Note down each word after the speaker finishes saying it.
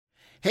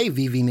Hey,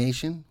 VV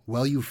Nation.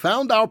 Well, you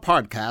found our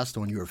podcast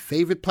on your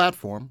favorite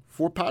platform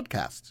for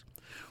podcasts.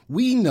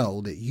 We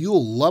know that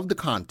you'll love the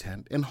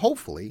content and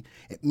hopefully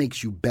it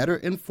makes you better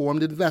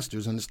informed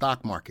investors in the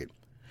stock market.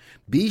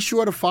 Be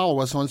sure to follow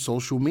us on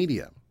social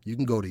media. You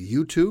can go to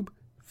YouTube,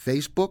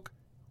 Facebook,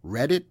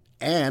 Reddit,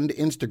 and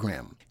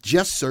Instagram.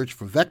 Just search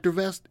for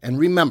VectorVest and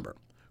remember,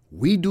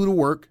 we do the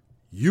work,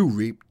 you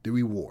reap the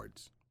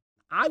rewards.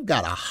 I've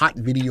got a hot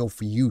video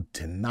for you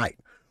tonight.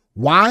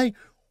 Why?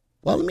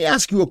 Well, let me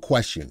ask you a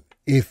question.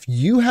 If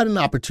you had an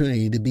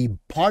opportunity to be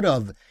part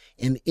of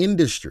an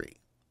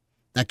industry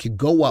that could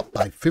go up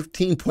by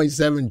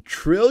 $15.7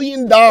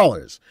 trillion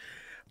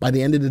by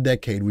the end of the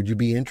decade, would you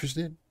be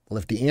interested? Well,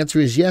 if the answer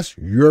is yes,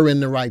 you're in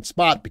the right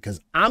spot because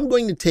I'm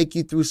going to take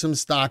you through some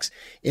stocks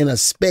in a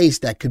space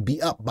that could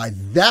be up by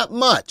that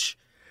much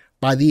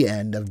by the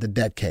end of the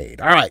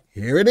decade. All right,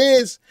 here it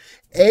is.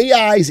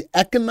 AI's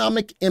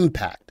economic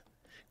impact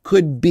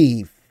could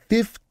be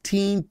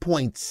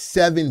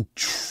 $15.7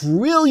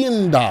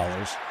 trillion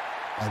by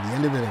the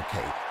end of the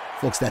decade.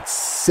 Folks, that's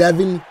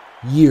 7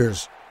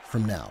 years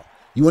from now.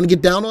 You want to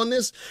get down on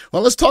this?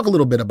 Well, let's talk a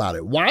little bit about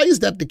it. Why is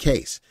that the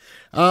case?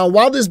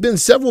 While there's been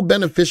several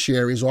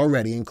beneficiaries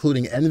already,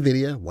 including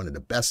NVIDIA, one of the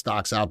best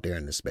stocks out there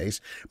in this space,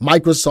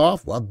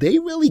 Microsoft, well, they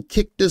really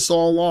kicked this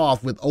all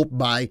off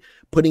by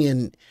putting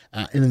in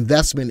an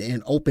investment in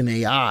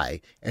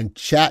OpenAI, and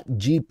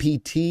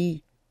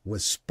ChatGPT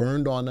was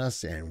spurned on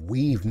us, and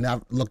we've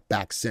not looked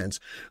back since.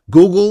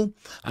 Google,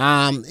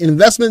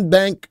 investment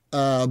bank,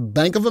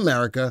 Bank of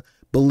America,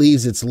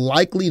 believes it's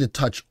likely to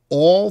touch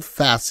all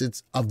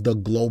facets of the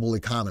global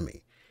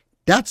economy.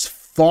 That's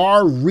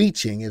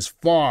far-reaching as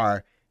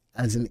far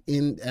as an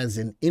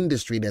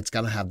industry that's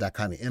going to have that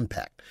kind of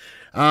impact.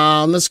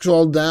 Let's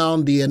scroll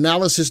down. The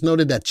analysis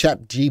noted that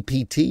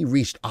ChatGPT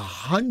reached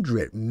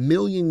 100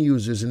 million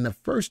users in the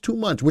first 2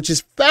 months, which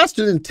is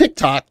faster than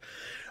TikTok,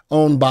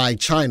 owned by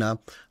China,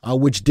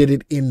 which did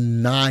it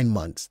in 9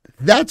 months.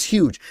 That's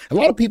huge. A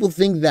lot of people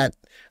think that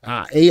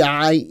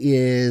AI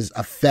is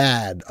a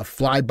fad, a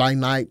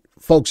fly-by-night.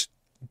 Folks,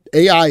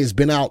 AI has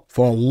been out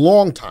for a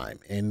long time,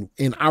 and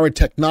in our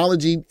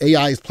technology,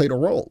 AI has played a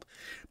role.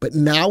 But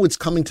now it's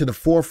coming to the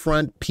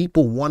forefront.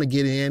 People want to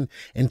get in.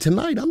 And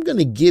tonight, I'm going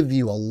to give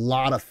you a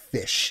lot of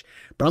fish.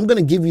 But I'm going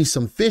to give you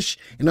some fish,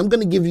 and I'm going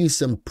to give you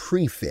some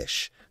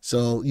pre-fish.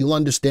 So you'll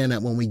understand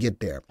that when we get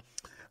there.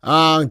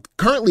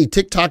 Currently,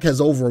 TikTok has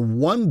over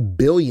 1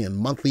 billion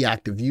monthly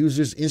active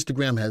users.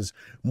 Instagram has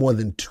more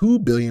than 2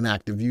 billion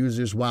active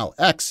users, while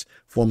X,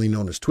 formerly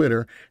known as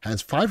Twitter,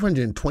 has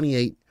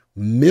 528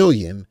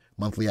 million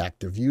monthly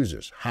active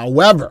users.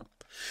 However,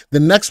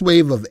 the next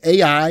wave of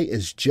AI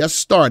is just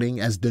starting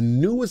as the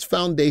newest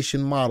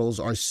foundation models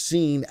are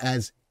seen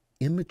as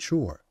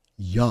immature,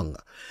 young,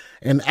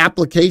 and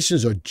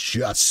applications are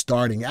just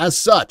starting. As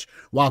such,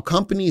 while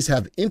companies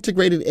have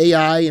integrated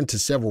AI into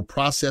several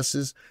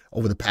processes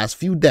over the past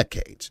few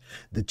decades,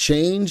 the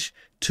change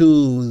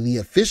to the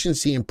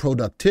efficiency and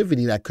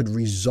productivity that could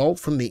result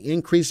from the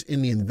increase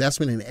in the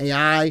investment in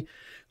AI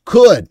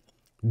could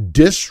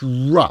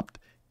disrupt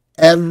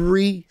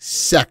every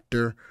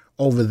sector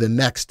over the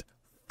next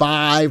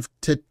 5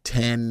 to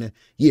 10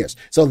 years.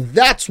 So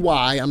that's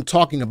why I'm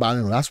talking about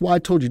it. That's why I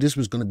told you this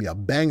was going to be a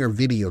banger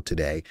video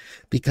today,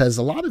 because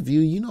a lot of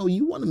you,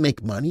 you want to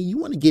make money. You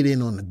want to get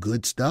in on the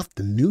good stuff,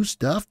 the new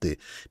stuff, the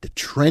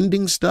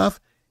trending stuff.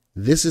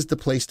 This is the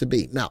place to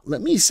be. Now,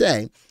 let me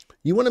say,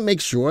 you want to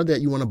make sure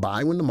that you want to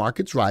buy when the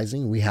market's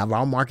rising. We have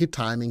our market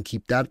timing.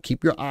 Keep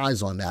your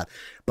eyes on that.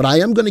 But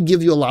I am going to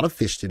give you a lot of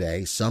fish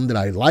today. Some that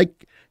I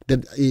like,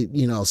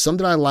 some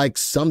that I like,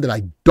 some that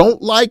I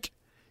don't like,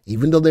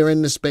 even though they're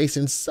in the space,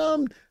 and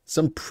some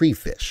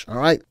pre-fish, all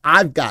right?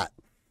 I've got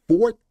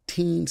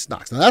 14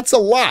 stocks. Now, that's a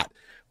lot,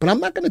 but I'm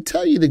not going to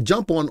tell you to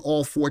jump on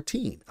all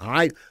 14, all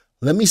right?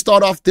 Let me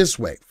start off this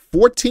way.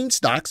 14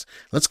 stocks.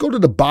 Let's go to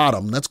the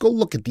bottom. Let's go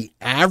look at the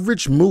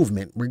average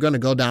movement. We're going to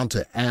go down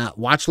to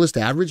watch list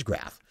average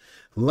graph.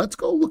 Let's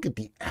go look at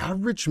the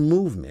average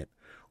movement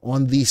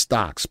on these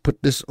stocks.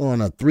 Put this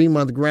on a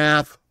 3-month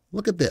graph.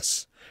 Look at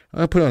this.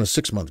 I put it on a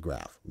 6-month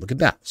graph. Look at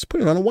that. Let's put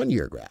it on a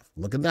 1-year graph.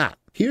 Look at that.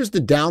 Here's the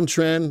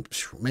downtrend.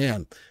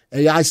 Man,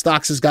 AI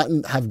stocks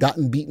have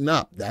gotten beaten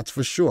up. That's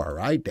for sure,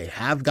 right? They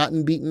have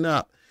gotten beaten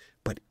up.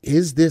 But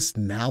is this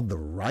now the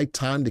right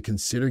time to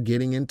consider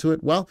getting into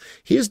it? Well,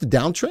 here's the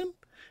downtrend.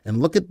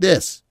 And look at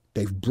this.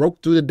 They've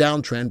broke through the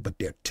downtrend, but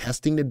they're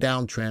testing the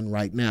downtrend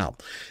right now.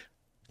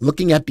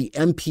 Looking at the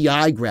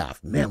MPI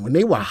graph, man, when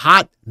they were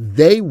hot,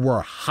 they were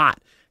hot.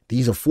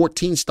 These are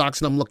 14 stocks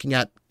that I'm looking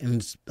at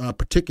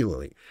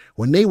particularly.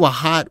 When they were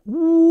hot,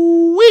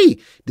 woo-wee,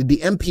 did the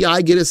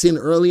MPI get us in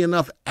early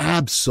enough?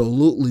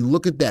 Absolutely.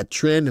 Look at that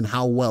trend and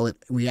how well it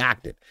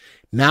reacted.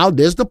 Now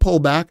there's the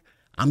pullback.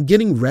 I'm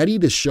getting ready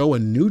to show a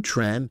new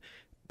trend.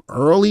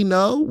 Early,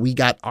 no, we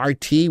got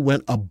RT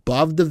went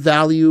above the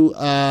value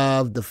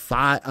of the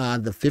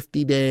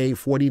 50-day,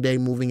 40-day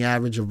moving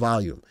average of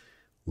volume.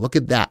 Look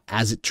at that.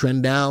 As it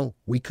trend down,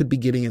 we could be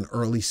getting an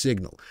early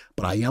signal.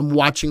 But I am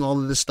watching all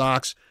of the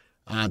stocks.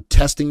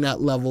 testing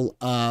that level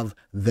of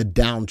the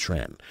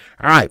downtrend.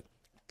 All right,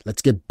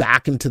 let's get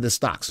back into the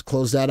stocks.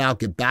 Close that out,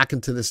 get back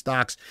into the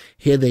stocks.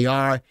 Here they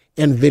are,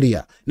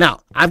 NVIDIA.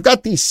 Now, I've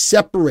got these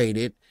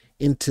separated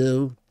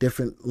into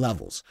different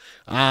levels.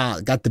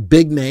 Got the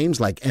big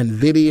names like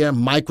NVIDIA,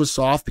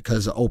 Microsoft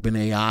because of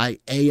OpenAI,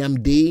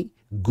 AMD,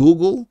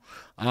 Google,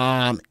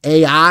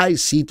 AI,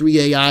 C3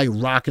 AI,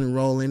 rock and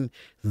rolling.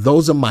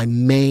 Those are my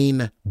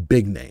main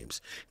big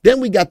names. Then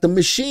we got the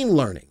machine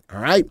learning,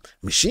 all right?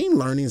 Machine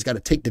learning has got to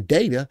take the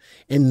data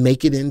and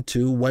make it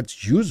into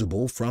what's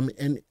usable from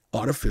an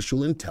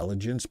artificial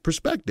intelligence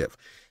perspective.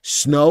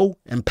 Snow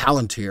and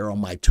Palantir are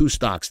my two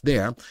stocks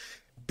there.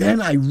 Then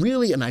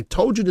and I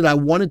told you that I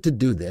wanted to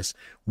do this,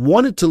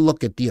 wanted to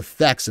look at the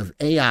effects of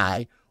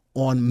AI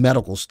on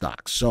medical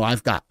stocks. So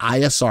I've got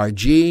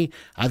ISRG,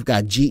 I've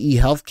got GE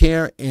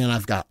Healthcare, and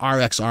I've got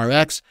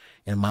RXRX,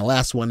 and my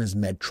last one is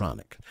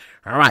Medtronic.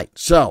 All right,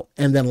 so,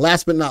 and then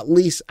last but not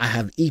least, I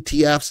have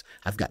ETFs.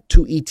 I've got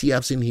two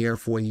ETFs in here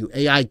for you,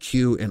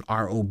 AIQ and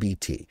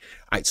ROBT.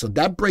 All right, so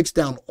that breaks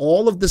down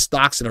all of the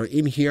stocks that are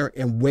in here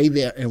and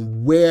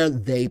where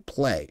they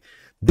play.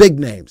 Big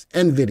names,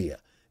 NVIDIA,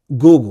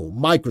 Google,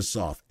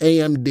 Microsoft,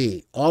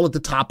 AMD, all at the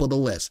top of the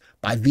list.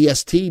 By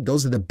VST,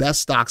 those are the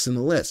best stocks in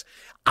the list.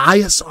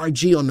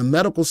 ISRG on the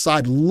medical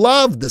side,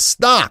 love the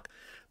stock,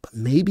 but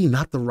maybe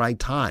not the right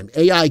time.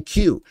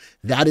 AIQ,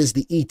 that is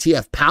the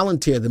ETF.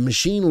 Palantir, the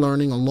machine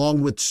learning along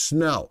with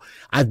Snow.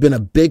 I've been a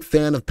big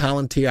fan of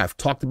Palantir. I've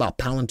talked about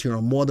Palantir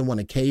on more than one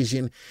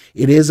occasion.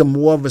 It is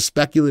more of a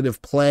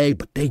speculative play,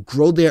 but they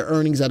grow their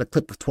earnings at a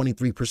clip of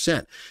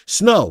 23%.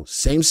 Snow,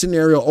 same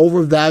scenario,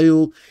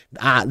 overvalue,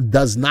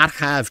 does not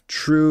have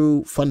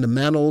true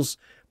fundamentals,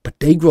 but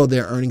they grow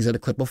their earnings at a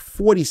clip of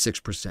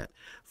 46%.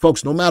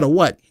 Folks, no matter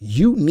what,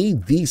 you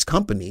need these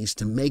companies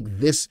to make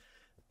this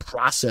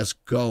process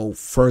go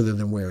further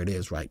than where it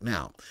is right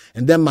now.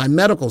 And then my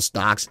medical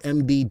stocks,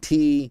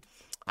 MDT,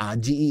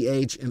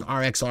 GEH, and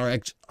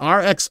RXRX.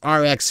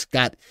 RXRX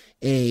got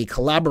a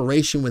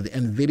collaboration with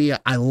NVIDIA.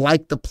 I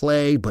like the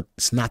play, but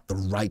it's not the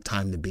right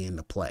time to be in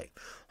the play.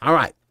 All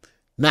right,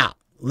 now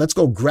let's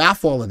go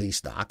graph all of these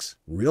stocks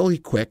really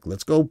quick.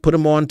 Let's go put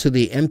them on to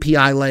the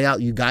NPI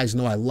layout. You guys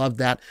know I love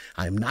that.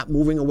 I'm not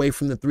moving away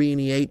from the 3 and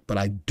the 8, but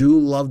I do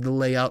love the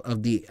layout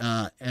of the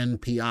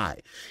NPI.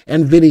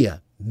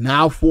 NVIDIA,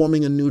 now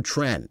forming a new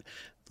trend.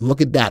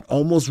 Look at that,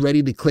 almost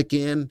ready to click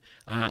in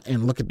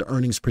and look at the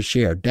earnings per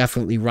share,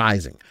 definitely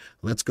rising.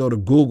 Let's go to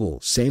Google,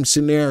 same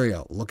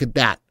scenario. Look at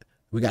that.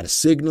 We got a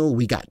signal,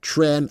 we got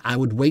trend. I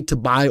would wait to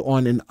buy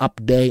on an up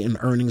day and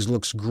earnings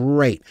looks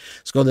great.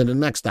 Let's go to the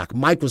next stock.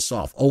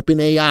 Microsoft,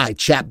 OpenAI,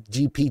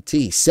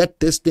 ChatGPT, set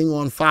this thing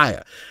on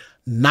fire.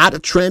 Not a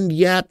trend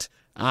yet,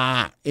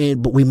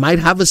 but we might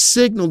have a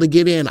signal to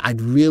get in. I'd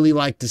really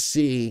like to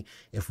see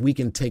if we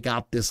can take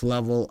out this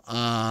level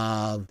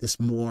of this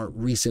more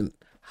recent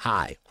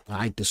high. All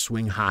right, the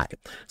swing high.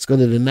 Let's go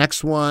to the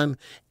next one.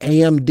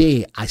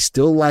 AMD. I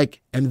still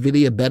like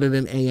NVIDIA better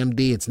than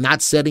AMD. It's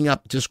not setting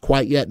up just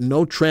quite yet.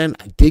 No trend.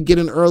 I did get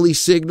an early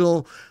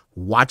signal.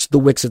 Watch the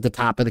wicks at the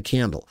top of the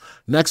candle.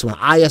 Next one,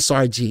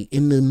 ISRG.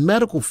 In the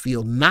medical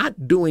field,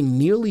 not doing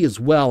nearly as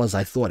well as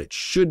I thought it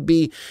should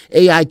be.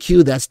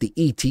 AIQ, that's the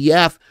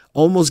ETF,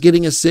 almost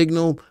getting a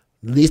signal.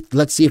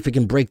 Let's see if it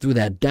can break through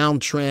that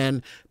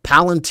downtrend.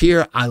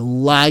 Palantir, I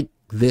like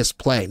this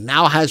play.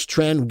 Now has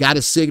trend, got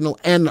a signal,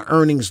 and the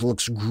earnings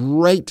looks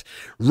great.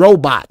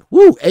 Robot,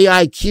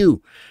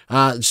 AIQ,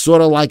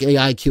 sort of like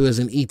AIQ as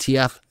an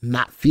ETF,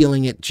 not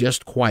feeling it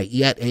just quite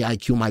yet.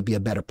 AIQ might be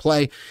a better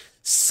play.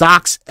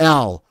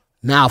 SOXL,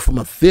 now from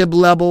a fib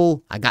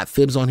level, I got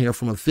fibs on here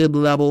from a fib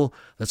level.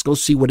 Let's go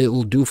see what it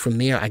will do from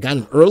there. I got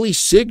an early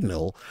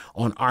signal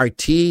on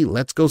RT.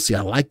 Let's go see.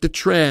 I like the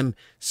trend.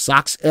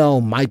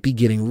 SOXL might be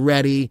getting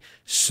ready.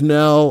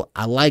 Snow,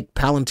 I like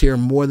Palantir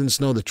more than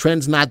Snow. The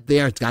trend's not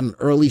there. It's got an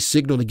early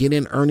signal to get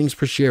in. Earnings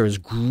per share is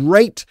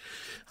great.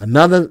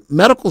 Another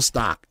medical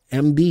stock,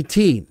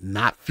 MDT,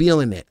 not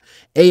feeling it.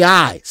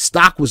 AI,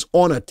 stock was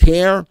on a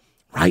tear.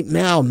 Right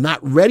now, not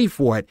ready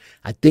for it.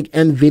 I think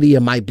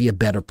NVIDIA might be a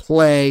better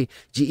play.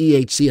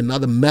 GEHC,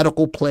 another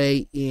medical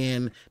play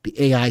in the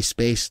AI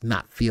space,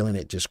 not feeling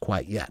it just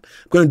quite yet.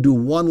 I'm going to do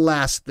one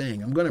last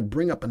thing. I'm going to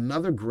bring up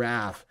another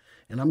graph,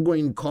 and I'm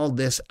going to call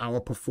this our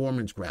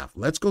performance graph.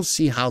 Let's go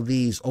see how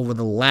these over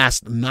the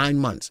last 9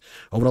 months,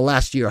 over the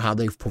last year, how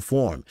they've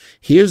performed.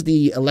 Here's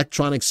the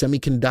electronic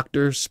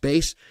semiconductor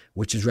space,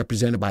 which is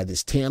represented by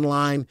this tan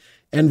line.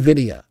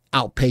 NVIDIA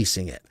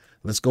outpacing it.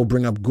 Let's go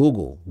bring up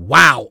Google.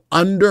 Wow,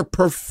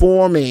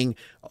 underperforming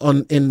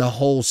in the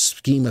whole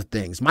scheme of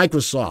things.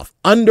 Microsoft,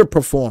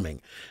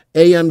 underperforming.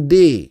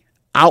 AMD,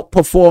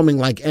 outperforming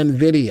like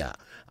NVIDIA.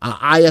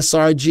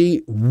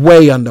 ISRG,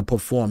 way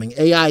underperforming.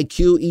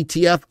 AIQ,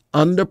 ETF,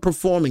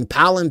 underperforming.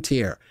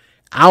 Palantir,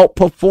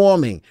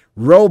 outperforming.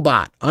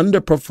 Robot,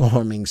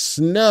 underperforming.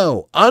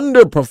 Snow,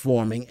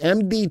 underperforming.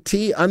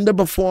 MDT,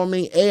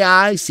 underperforming.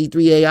 AI,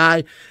 C3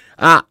 AI,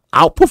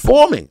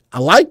 outperforming. I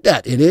like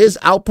that. It is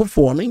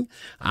outperforming.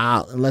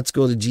 Let's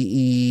go to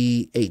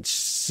GEHC,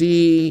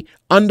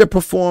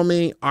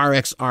 underperforming.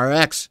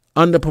 RXRX,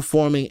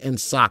 underperforming, and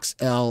stocks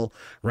L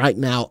right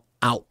now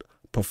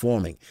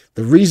outperforming.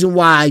 The reason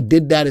why I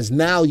did that is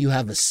now you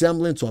have a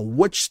semblance on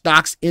which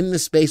stocks in the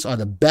space are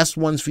the best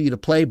ones for you to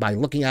play by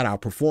looking at our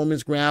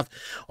performance graph.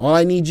 All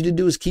I need you to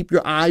do is keep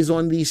your eyes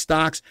on these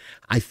stocks.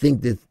 I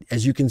think that,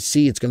 as you can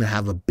see, it's going to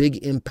have a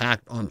big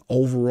impact on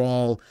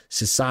overall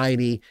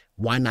society.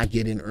 Why not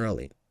get in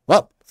early?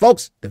 Well,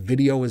 folks, the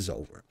video is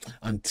over.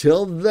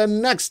 Until the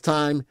next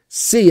time,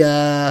 see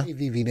ya. Hey,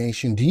 VV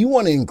Nation, do you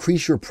want to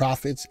increase your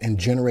profits and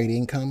generate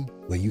income?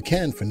 Well, you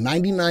can. For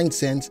 99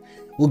 cents,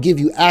 we'll give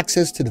you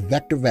access to the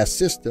VectorVest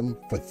system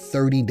for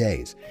 30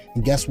 days.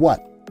 And guess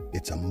what?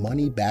 It's a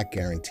money-back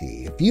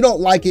guarantee. If you don't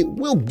like it,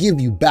 we'll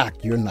give you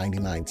back your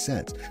 99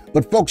 cents.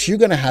 But folks, you're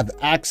going to have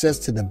access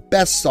to the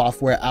best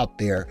software out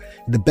there,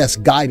 the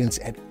best guidance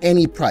at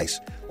any price.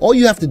 All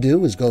you have to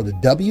do is go to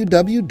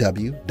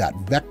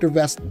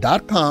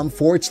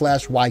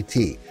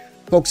www.vectorvest.com/YT.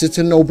 Folks, it's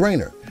a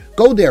no-brainer.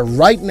 Go there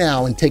right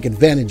now and take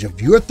advantage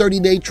of your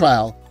 30-day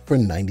trial for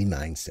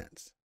 99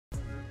 cents.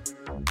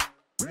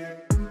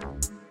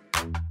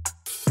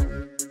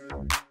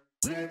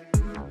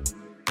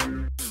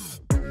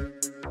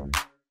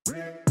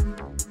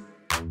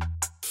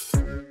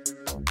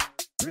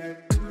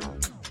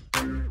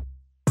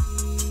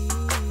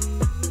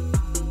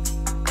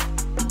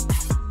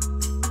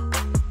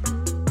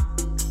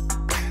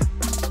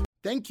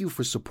 Thank you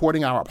for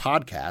supporting our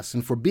podcast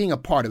and for being a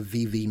part of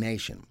VV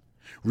Nation.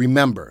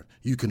 Remember,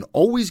 you can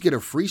always get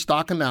a free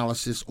stock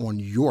analysis on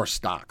your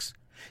stocks.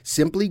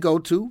 Simply go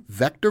to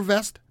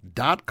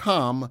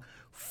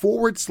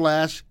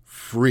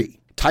VectorVest.com/free.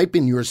 Type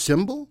in your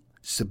symbol,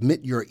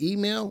 submit your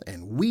email,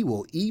 and we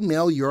will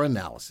email your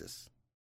analysis.